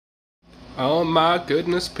Oh my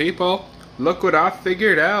goodness, people. Look what I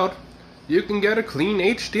figured out. You can get a clean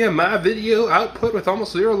HDMI video output with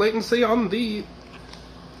almost zero latency on the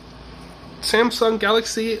Samsung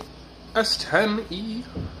Galaxy S10e.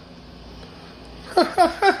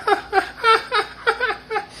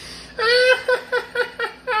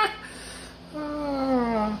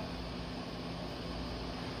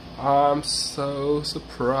 I'm so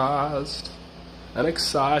surprised and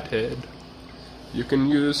excited. You can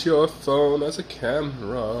use your phone as a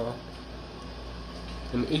camera.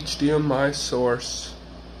 An HDMI source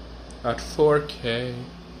at 4K.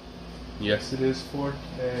 Yes, it is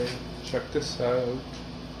 4K. Check this out.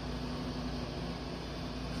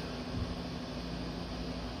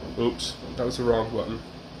 Oops, that was the wrong button.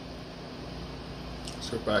 Let's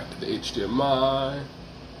go back to the HDMI.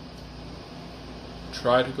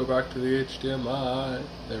 Try to go back to the HDMI.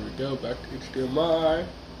 There we go, back to HDMI.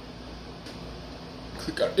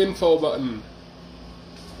 Click our info button.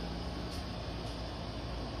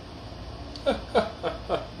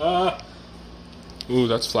 Ooh,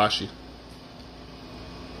 that's flashy.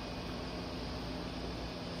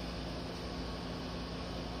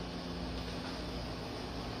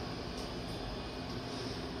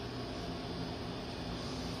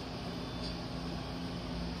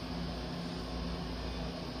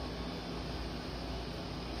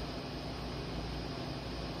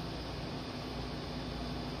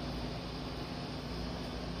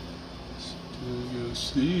 Do you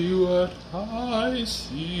see what I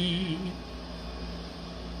see?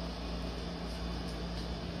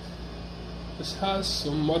 This has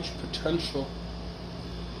so much potential.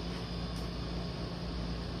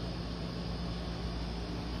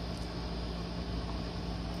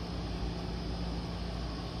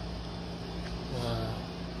 Wow.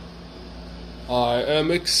 I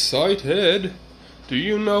am excited. Do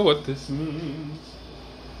you know what this means?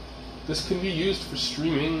 This can be used for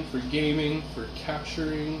streaming, for gaming, for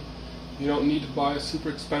capturing. You don't need to buy a super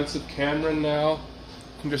expensive camera now.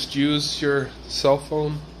 You can just use your cell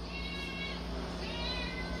phone.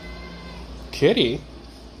 Kitty?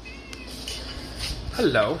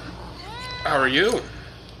 Hello. How are you?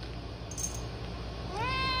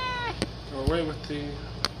 Go away with the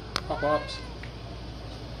pop-ups.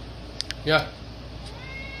 Yeah.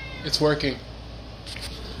 It's working.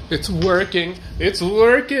 It's working. It's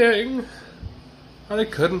working. I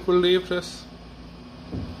couldn't believe this.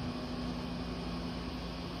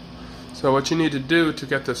 So what you need to do to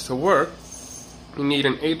get this to work, you need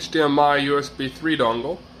an HDMI USB 3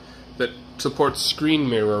 dongle that supports screen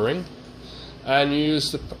mirroring, and you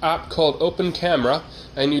use the app called Open Camera,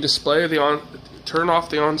 and you display the turn off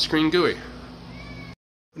the on-screen GUI.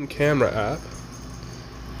 Open Camera app.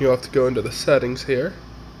 You have to go into the settings here.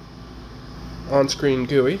 On-screen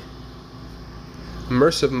GUI.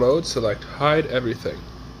 Immersive mode, select hide everything.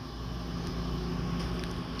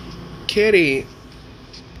 Kitty,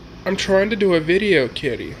 I'm trying to do a video,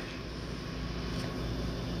 Kitty.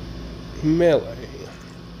 Millie.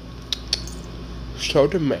 So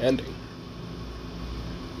demanding.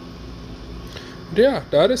 Yeah,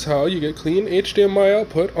 that is how you get clean HDMI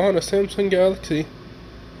output on a Samsung Galaxy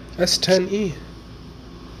S10e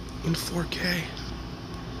in 4K.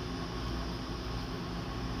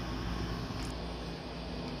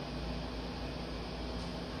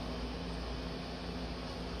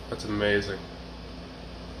 That's amazing.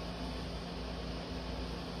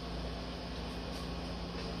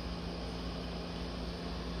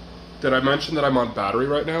 Did I mention that I'm on battery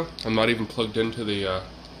right now? I'm not even plugged into the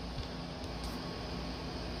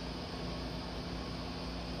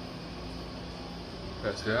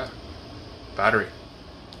yeah. Battery.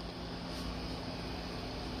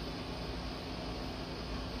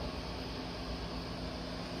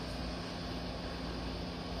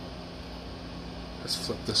 Let's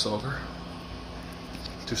flip this over.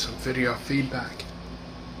 Do some video feedback.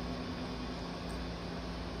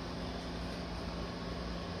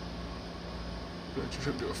 I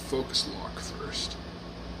should do a focus lock first.